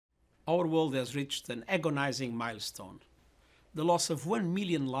our world has reached an agonizing milestone, the loss of 1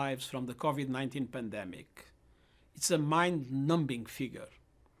 million lives from the COVID-19 pandemic. It's a mind-numbing figure.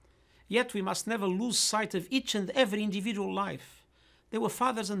 Yet we must never lose sight of each and every individual life. They were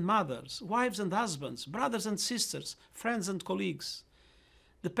fathers and mothers, wives and husbands, brothers and sisters, friends and colleagues.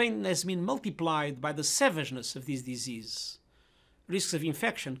 The pain has been multiplied by the savageness of this disease. Risks of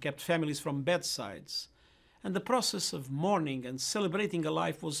infection kept families from bedsides, and the process of mourning and celebrating a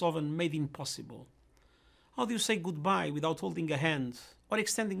life was often made impossible. How do you say goodbye without holding a hand, or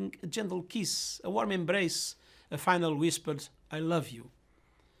extending a gentle kiss, a warm embrace, a final whispered, "I love you"?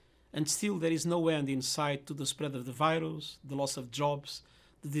 And still there is no end in sight to the spread of the virus, the loss of jobs,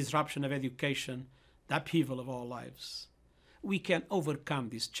 the disruption of education, the upheaval of our lives. We can overcome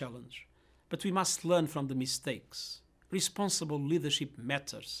this challenge, but we must learn from the mistakes. Responsible leadership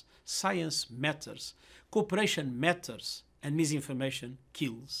matters, science matters, cooperation matters, and misinformation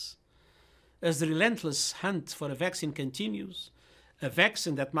kills. As the relentless hunt for a vaccine continues, a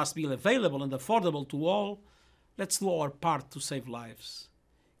vaccine that must be available and affordable to all, let's do our part to save lives.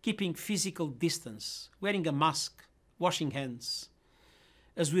 Keeping physical distance, wearing a mask, washing hands.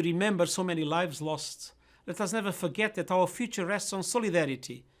 As we remember so many lives lost, let us never forget that our future rests on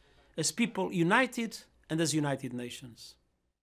solidarity, as people united and as united nations.